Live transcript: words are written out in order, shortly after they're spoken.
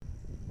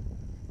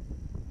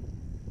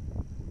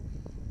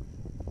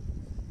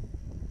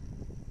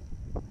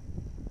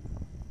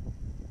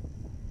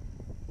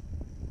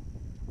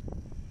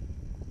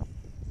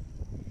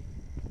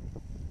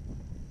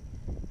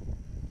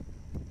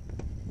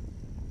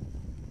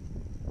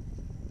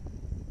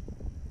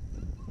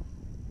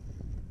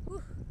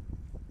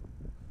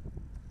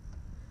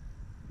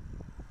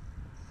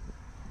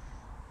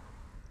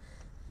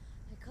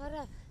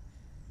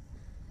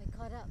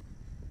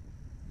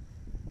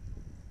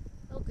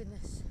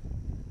goodness.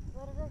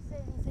 What did I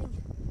say? Anything?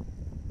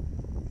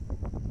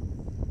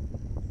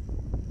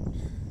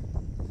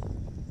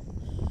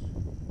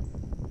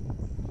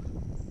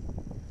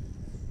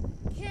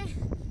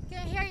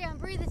 Can't hear you. I'm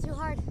breathing too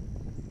hard.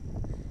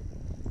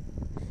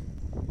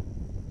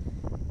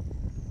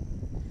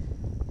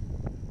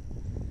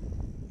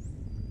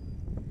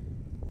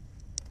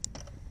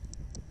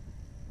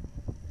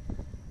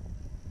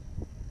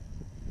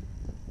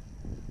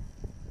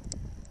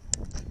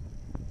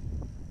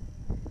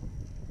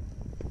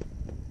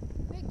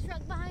 Big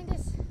truck behind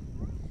us.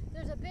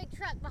 There's a big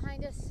truck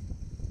behind us.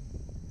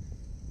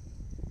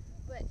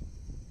 But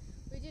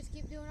we just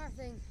keep doing our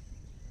thing.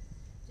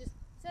 Just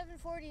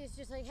 740 is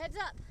just like heads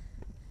up.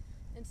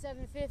 And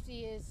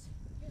 750 is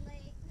You're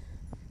late.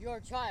 your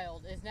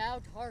child is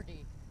now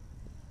tardy.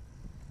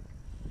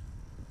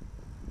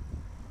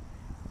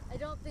 I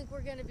don't think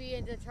we're gonna be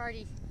into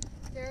tardy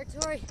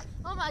territory.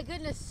 Oh my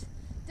goodness,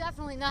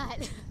 definitely not.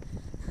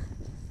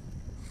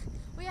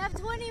 We have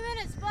 20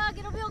 minutes, Bug,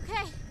 it'll be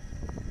okay.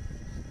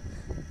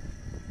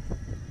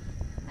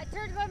 I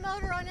turned my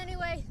motor on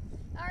anyway.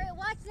 All right,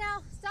 watch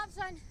now, stop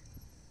sign.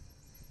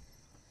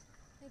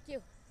 Thank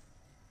you.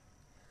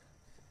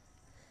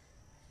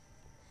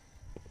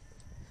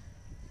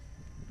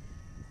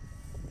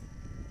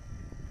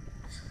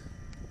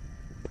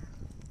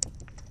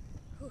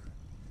 Whew.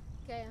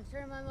 Okay, I'm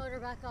turning my motor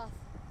back off.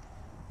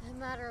 A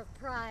matter of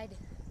pride.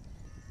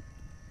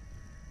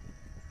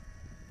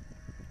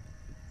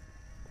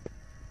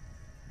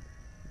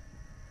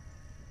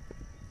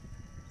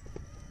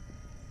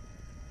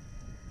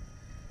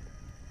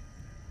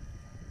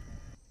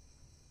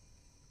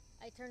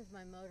 I turned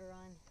my motor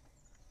on.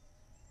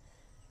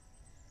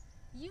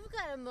 You've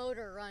got a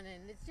motor running.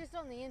 It's just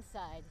on the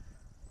inside.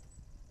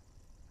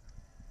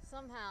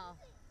 Somehow.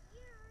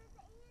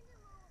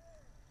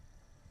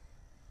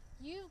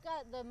 You've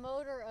got the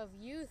motor of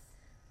youth,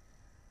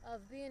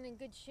 of being in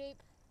good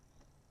shape.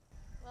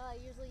 Well, I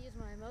usually use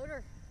my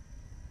motor.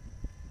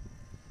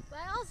 But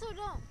I also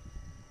don't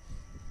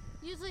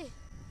usually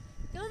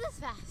go this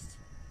fast.